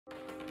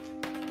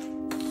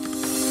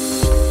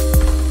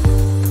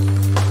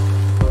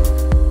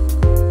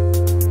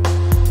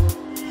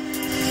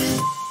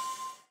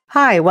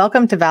Hi,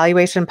 welcome to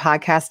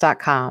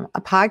valuationpodcast.com,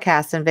 a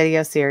podcast and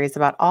video series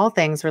about all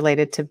things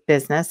related to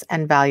business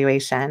and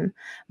valuation.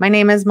 My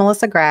name is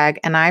Melissa Gragg,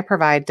 and I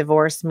provide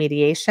divorce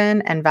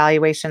mediation and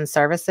valuation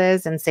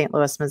services in St.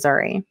 Louis,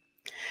 Missouri.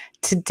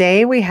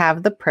 Today, we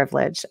have the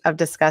privilege of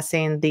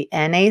discussing the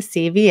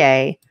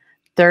NACVA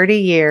 30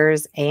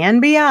 years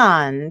and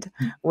beyond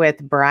with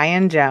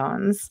Brien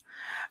Jones.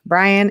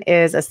 Brien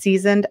is a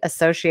seasoned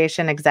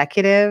association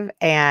executive,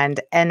 and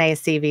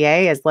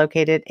NACVA is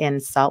located in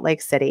Salt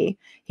Lake City.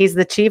 He's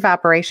the Chief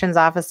Operations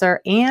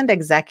Officer and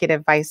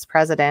Executive Vice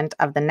President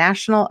of the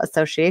National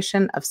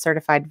Association of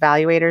Certified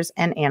Valuators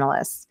and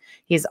Analysts.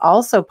 He's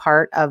also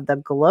part of the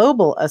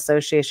Global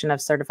Association of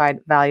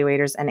Certified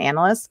Valuators and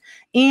Analysts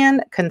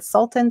and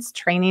Consultants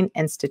Training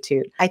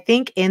Institute. I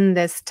think in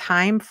this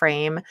time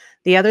frame,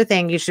 the other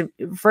thing you should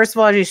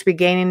be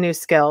gaining new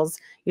skills.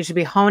 You should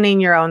be honing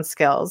your own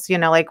skills.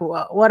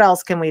 What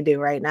else can we do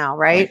right now,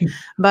 right?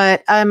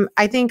 But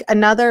I think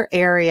another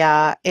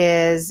area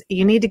is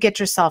you need to get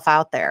yourself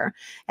out there.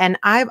 And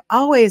I've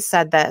always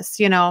said this,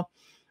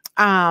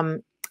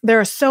 there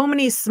are so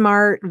many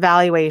smart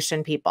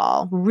valuation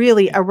people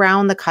really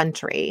around the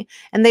country,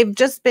 and they've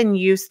just been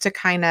used to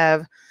kind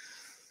of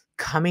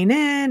coming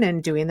in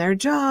and doing their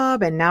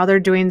job, and now they're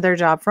doing their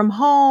job from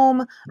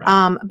home.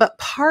 Right. But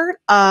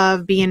part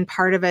of being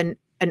part of an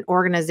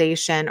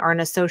organization or an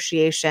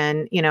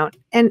association,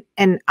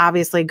 and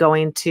obviously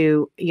going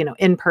to,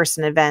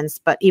 in-person events,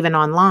 but even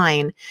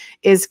online,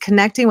 is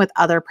connecting with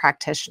other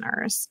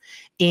practitioners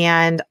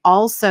and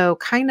also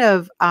kind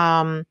of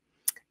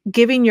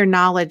giving your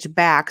knowledge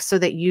back so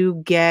that you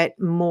get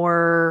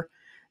more,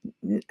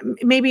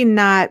 maybe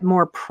not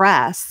more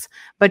press,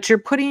 but you're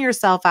putting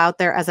yourself out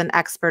there as an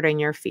expert in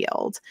your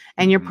field,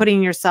 and you're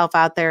putting yourself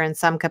out there in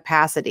some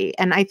capacity.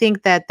 And I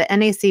think that the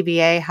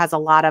NACVA has a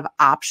lot of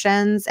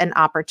options and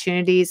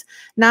opportunities,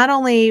 not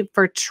only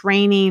for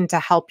training to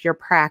help your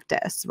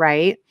practice,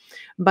 right?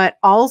 But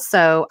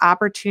also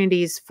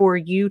opportunities for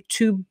you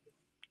to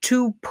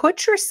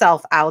put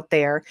yourself out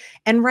there.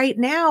 And right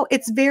now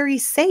it's very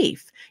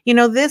safe.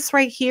 This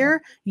right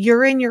here,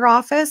 you're in your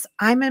office,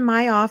 I'm in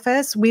my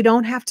office. We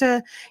don't have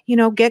to,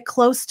 get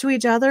close to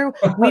each other.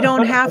 We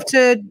don't have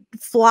to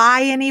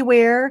fly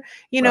anywhere,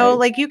 Right.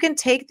 Like you can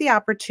take the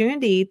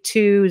opportunity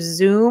to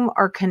Zoom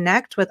or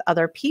connect with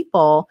other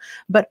people,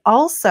 but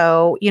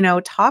also,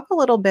 talk a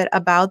little bit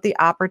about the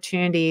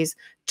opportunities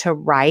to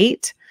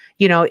write.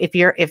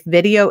 If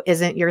video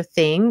isn't your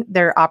thing,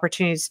 there are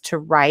opportunities to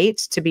write,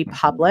 to be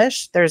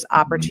published. There's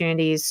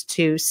opportunities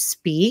to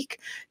speak,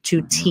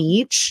 to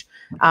teach.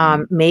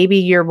 Maybe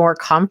you're more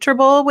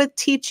comfortable with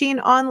teaching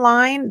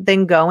online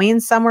than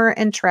going somewhere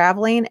and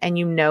traveling,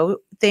 and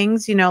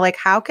things, like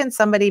how can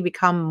somebody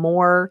become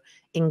more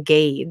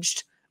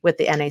engaged with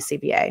the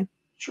NACVA?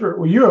 Sure.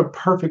 Well, you're a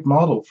perfect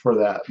model for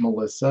that,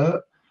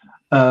 Melissa,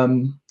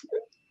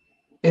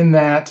 in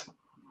that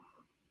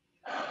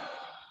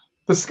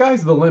the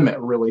sky's the limit,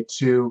 really,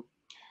 to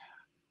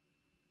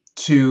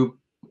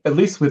at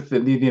least with the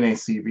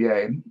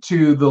NACVA,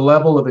 to the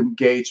level of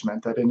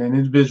engagement that an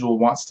individual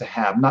wants to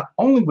have, not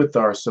only with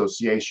our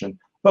association,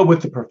 but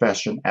with the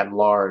profession at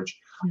large.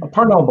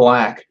 Parnell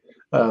Black,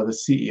 the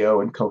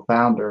CEO and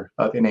co-founder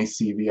of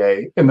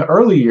NACVA, in the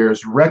early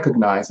years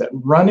recognized that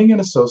running an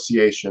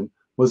association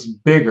was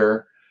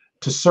bigger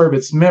to serve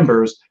its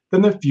members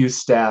than the few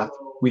staff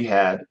we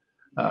had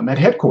at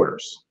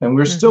headquarters. And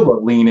we're still a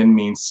lean and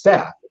mean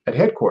staff at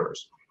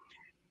headquarters.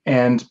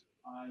 And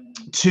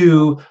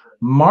to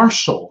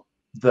marshal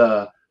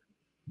the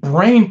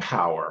brain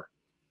power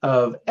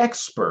of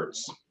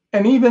experts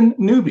and even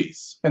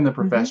newbies in the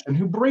profession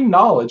who bring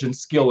knowledge and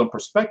skill and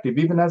perspective,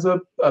 even as a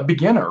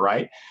beginner,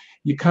 right?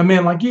 You come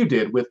in like you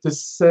did with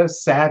this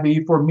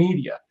savvy for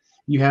media.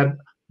 You had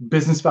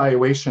business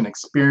valuation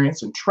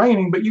experience and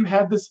training, but you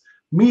had this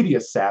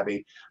media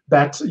savvy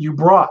that you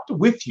brought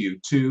with you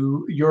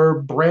to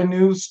your brand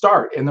new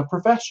start in the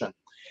profession.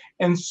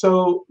 And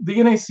so the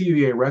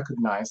NACVA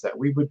recognized that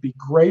we would be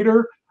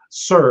greater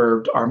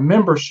served, our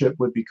membership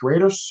would be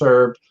greater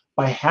served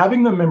by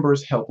having the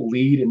members help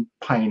lead and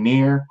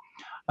pioneer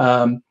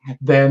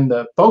than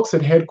the folks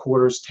at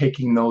headquarters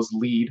taking those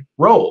lead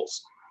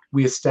roles.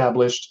 We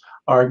established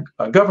our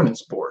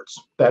governance boards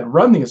that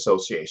run the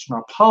association,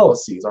 our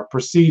policies, our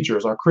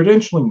procedures, our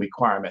credentialing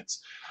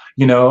requirements,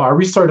 our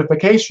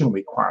recertification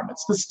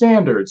requirements, the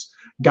standards,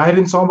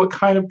 guidance on what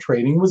kind of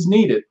training was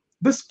needed.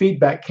 This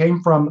feedback came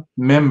from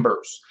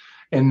members.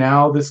 And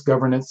now this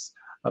governance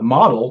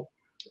model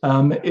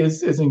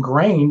is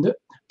ingrained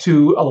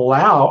to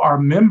allow our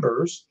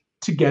members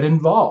to get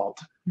involved,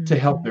 to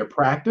help their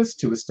practice,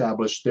 to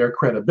establish their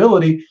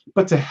credibility,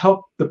 but to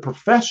help the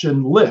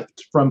profession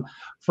lift from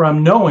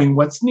knowing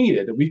what's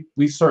needed.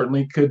 We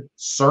certainly could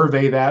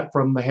survey that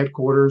from the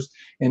headquarters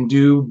and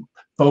do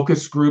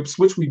focus groups,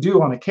 which we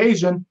do on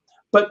occasion,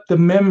 but the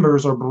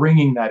members are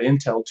bringing that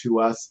intel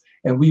to us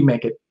and we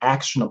make it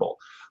actionable.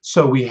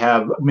 So we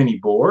have many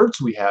boards,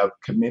 we have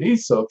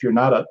committees. So if you're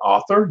not an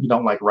author, you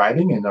don't like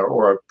writing,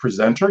 or a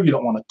presenter, you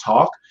don't want to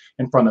talk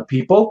in front of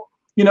people,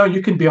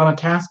 you can be on a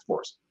task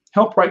force.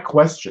 help write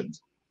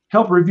questions,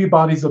 help review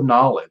bodies of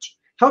knowledge,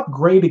 help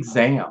grade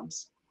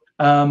exams,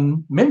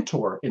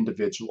 mentor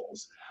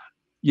individuals.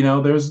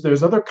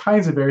 There's other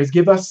kinds of areas.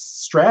 Give us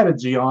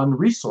strategy on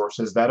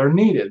resources that are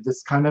needed.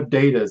 This kind of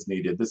data is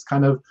needed. This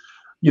kind of,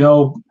 you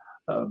know,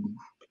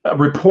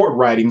 report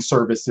writing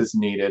service is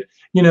needed.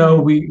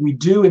 We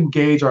do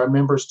engage our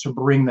members to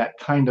bring that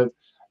kind of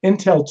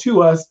intel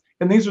to us.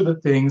 And these are the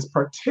things,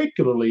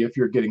 particularly if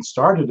you're getting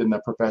started in the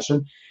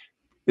profession,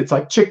 it's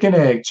like chicken,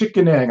 egg,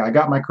 chicken, egg. I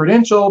got my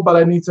credential, but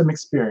I need some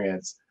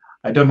experience.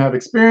 I don't have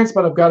experience,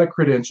 but I've got a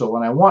credential,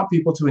 and I want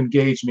people to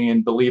engage me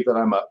and believe that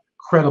I'm a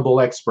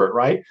credible expert,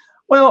 right?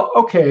 Well,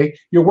 okay,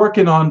 you're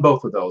working on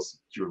both of those.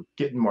 You're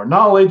getting more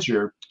knowledge,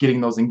 you're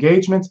getting those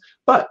engagements,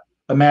 but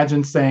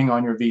imagine saying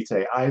on your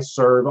vitae, I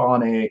serve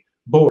on a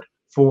board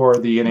for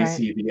the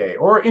NACVA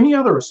or any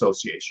other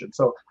association.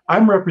 So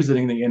I'm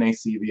representing the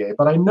NACVA,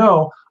 but I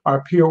know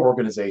our peer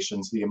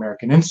organizations, the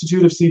American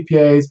Institute of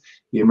CPAs,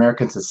 the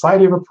American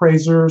Society of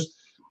Appraisers,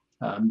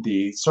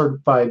 the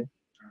Certified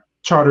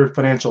Chartered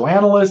Financial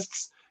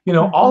Analysts,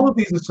 all of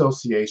these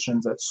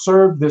associations that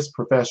serve this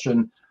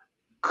profession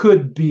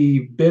could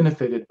be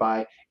benefited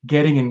by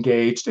getting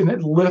engaged, and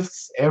it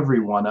lifts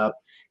everyone up.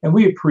 And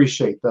we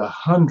appreciate the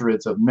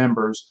hundreds of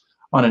members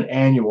on an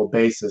annual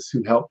basis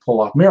who help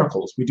pull off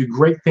miracles. We do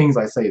great things.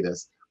 I say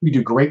this. We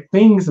do great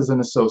things as an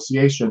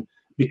association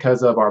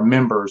because of our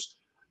members,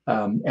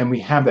 and we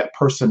have that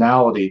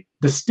personality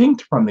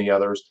distinct from the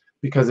others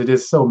because it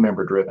is so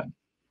member driven.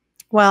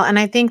 Well, and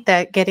I think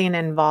that getting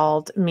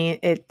involved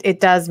it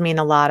does mean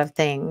a lot of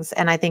things,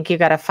 and I think you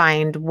got to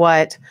find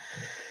what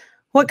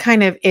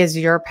kind of is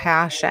your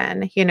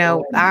passion.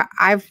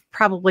 I've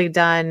probably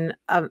done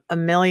a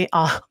million,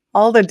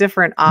 all the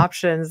different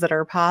options that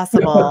are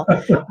possible.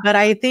 But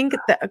I think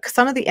that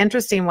some of the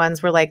interesting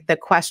ones were like the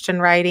question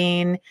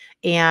writing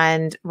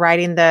and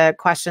writing the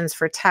questions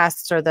for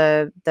tests or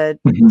the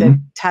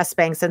test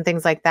banks and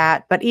things like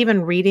that. But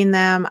even reading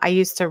them, I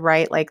used to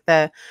write like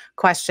the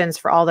questions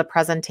for all the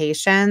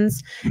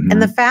presentations.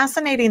 And the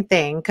fascinating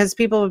thing, because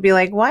people would be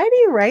like, why do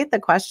you write the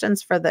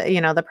questions for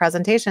the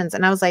presentations?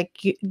 And I was like,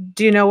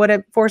 do you know what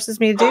it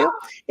forces me to do?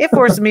 It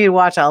forces me to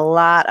watch a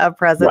lot of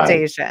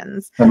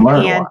presentations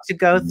and to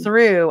go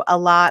through a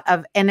lot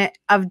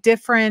of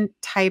different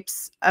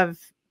types of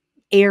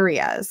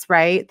areas,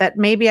 right? That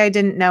maybe I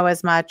didn't know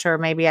as much, or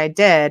maybe I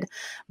did,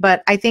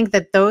 but I think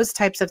that those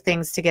types of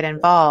things to get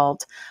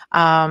involved,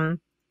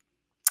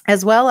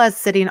 as well as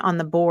sitting on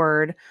the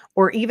board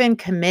or even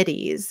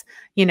committees,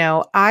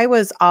 I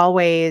was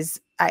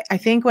always, I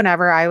think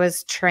whenever I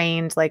was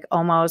trained, like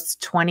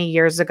almost 20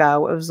 years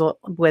ago, it was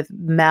with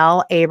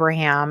Mel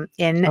Abraham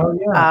in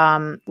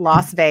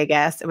Las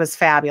Vegas. It was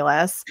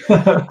fabulous.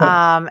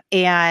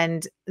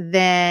 And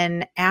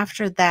then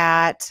after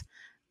that,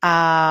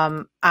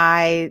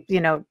 I,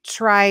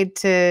 tried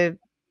to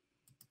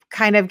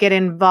kind of get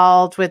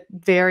involved with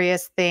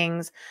various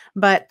things,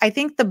 but I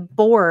think the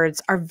boards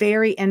are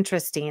very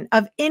interesting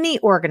of any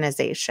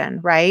organization,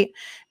 right?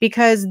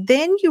 Because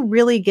then you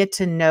really get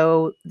to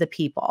know the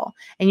people,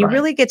 and you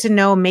really get to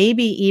know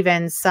maybe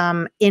even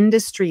some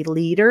industry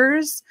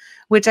leaders,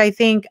 which I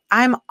think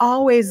I'm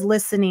always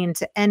listening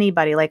to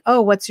anybody like, oh,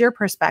 what's your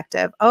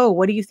perspective? Oh,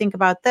 what do you think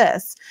about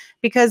this?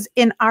 Because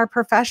in our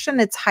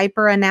profession, it's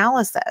hyper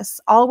analysis.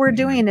 All we're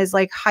doing is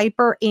like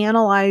hyper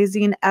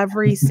analyzing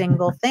every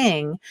single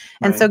thing.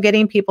 And so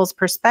getting people's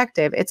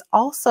perspective, it's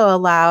also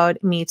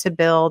allowed me to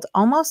build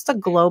almost a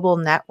global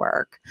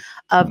network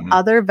of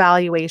other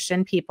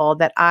valuation people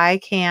that I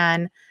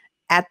can,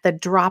 at the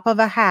drop of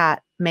a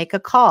hat, make a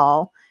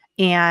call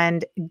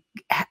and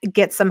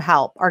get some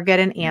help or get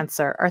an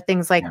answer or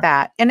things like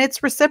that. And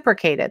it's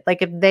reciprocated.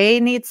 Like if they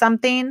need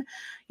something,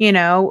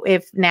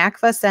 if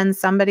NACVA sends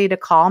somebody to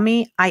call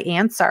me, I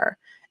answer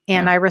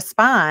and I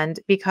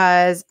respond,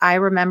 because I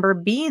remember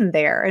being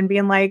there and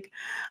being like,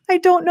 I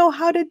don't know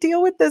how to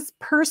deal with this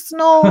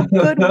personal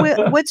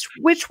goodwill.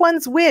 Which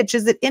one's which?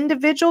 Is it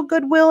individual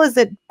goodwill? Is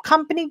it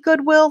company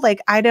goodwill? Like,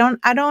 I don't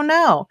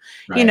know,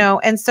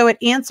 and so it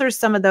answers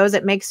some of those.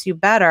 It makes you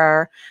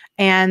better.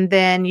 And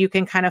then you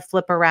can kind of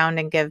flip around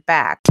and give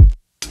back.